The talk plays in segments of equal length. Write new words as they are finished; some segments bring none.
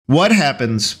What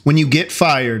happens when you get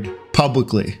fired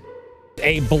publicly?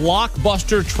 A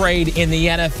blockbuster trade in the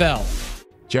NFL.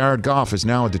 Jared Goff is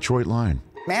now a Detroit Lion.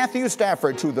 Matthew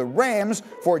Stafford to the Rams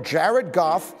for Jared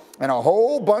Goff and a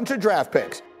whole bunch of draft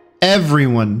picks.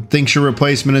 Everyone thinks your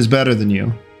replacement is better than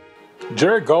you.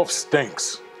 Jared Goff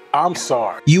stinks. I'm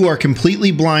sorry. You are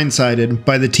completely blindsided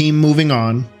by the team moving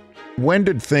on. When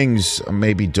did things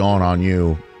maybe dawn on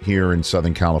you here in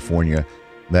Southern California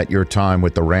that your time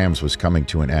with the Rams was coming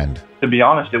to an end? To be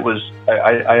honest, it was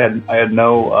I had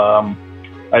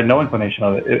no inclination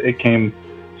of it. It came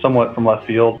somewhat from left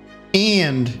field.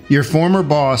 And your former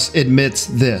boss admits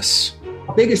this.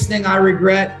 The biggest thing I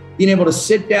regret, being able to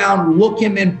sit down, look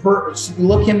him in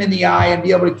the eye, and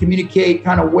be able to communicate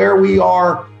kind of where we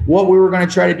are, what we were going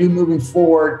to try to do moving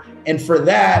forward. And for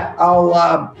that,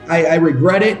 I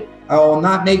regret it. I will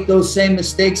not make those same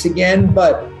mistakes again,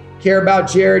 but care about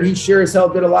Jared. He sure as hell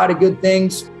did a lot of good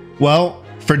things. Well,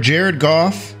 for Jared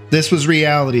Goff, this was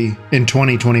reality in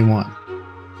 2021.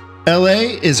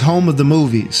 LA is home of the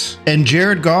movies, and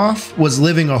Jared Goff was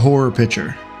living a horror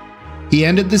picture. He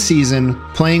ended the season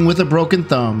playing with a broken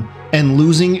thumb and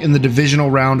losing in the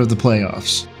divisional round of the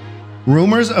playoffs.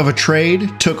 Rumors of a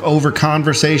trade took over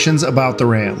conversations about the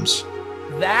Rams.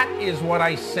 That is what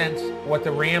I sense what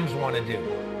the Rams want to do.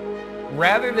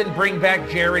 Rather than bring back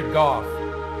Jared Goff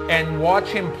and watch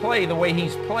him play the way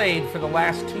he's played for the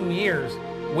last 2 years,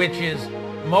 which is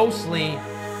mostly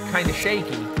kind of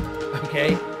shaky,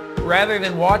 okay? Rather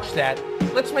than watch that,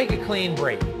 let's make a clean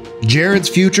break. Jared's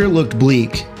future looked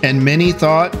bleak, and many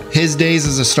thought his days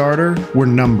as a starter were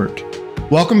numbered.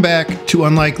 Welcome back to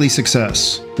Unlikely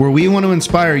Success, where we want to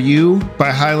inspire you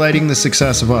by highlighting the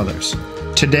success of others.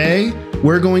 Today,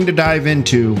 we're going to dive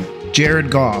into Jared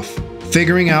Goff,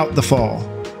 figuring out the fall.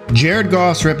 Jared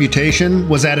Goff's reputation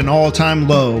was at an all-time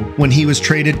low when he was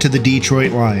traded to the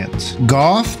Detroit Lions.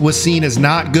 Goff was seen as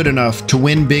not good enough to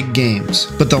win big games,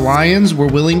 but the Lions were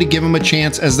willing to give him a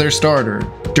chance as their starter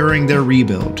during their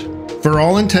rebuild. For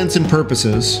all intents and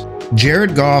purposes,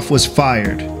 Jared Goff was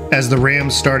fired as the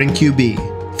Rams' starting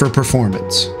QB for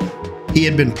performance. He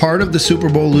had been part of the Super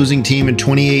Bowl losing team in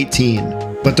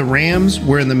 2018, but the Rams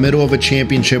were in the middle of a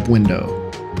championship window.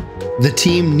 The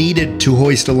team needed to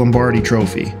hoist a Lombardi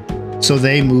trophy, so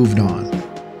they moved on.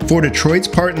 For Detroit's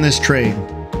part in this trade,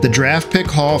 the draft pick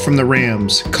haul from the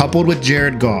Rams, coupled with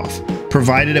Jared Goff,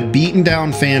 provided a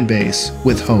beaten-down fan base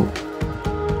with hope.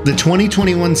 The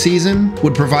 2021 season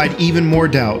would provide even more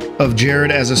doubt of Jared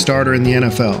as a starter in the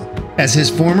NFL, as his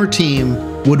former team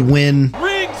would win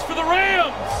rings for the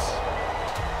Rams,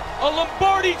 a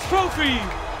Lombardi trophy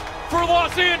for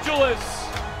Los Angeles.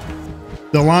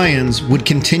 The Lions would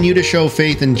continue to show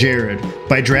faith in Jared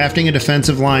by drafting a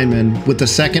defensive lineman with the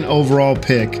second overall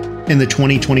pick in the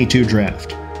 2022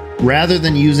 draft, rather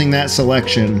than using that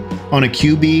selection on a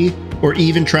QB or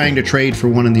even trying to trade for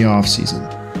one in the offseason.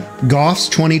 Goff's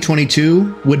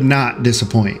 2022 would not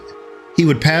disappoint. He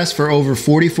would pass for over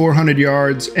 4,400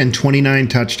 yards and 29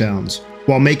 touchdowns,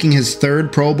 while making his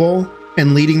third Pro Bowl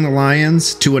and leading the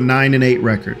Lions to a 9-8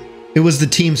 record. It was the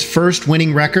team's first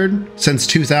winning record since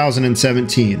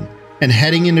 2017, and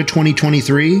heading into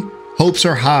 2023, hopes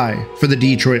are high for the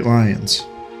Detroit Lions.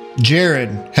 Jared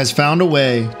has found a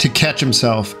way to catch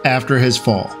himself after his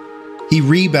fall. He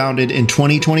rebounded in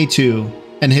 2022,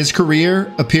 and his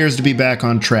career appears to be back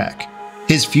on track.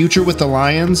 His future with the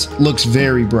Lions looks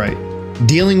very bright.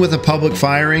 Dealing with a public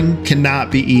firing cannot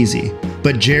be easy,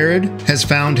 but Jared has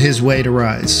found his way to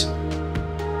rise.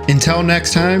 Until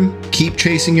next time, keep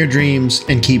chasing your dreams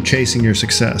and keep chasing your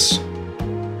success.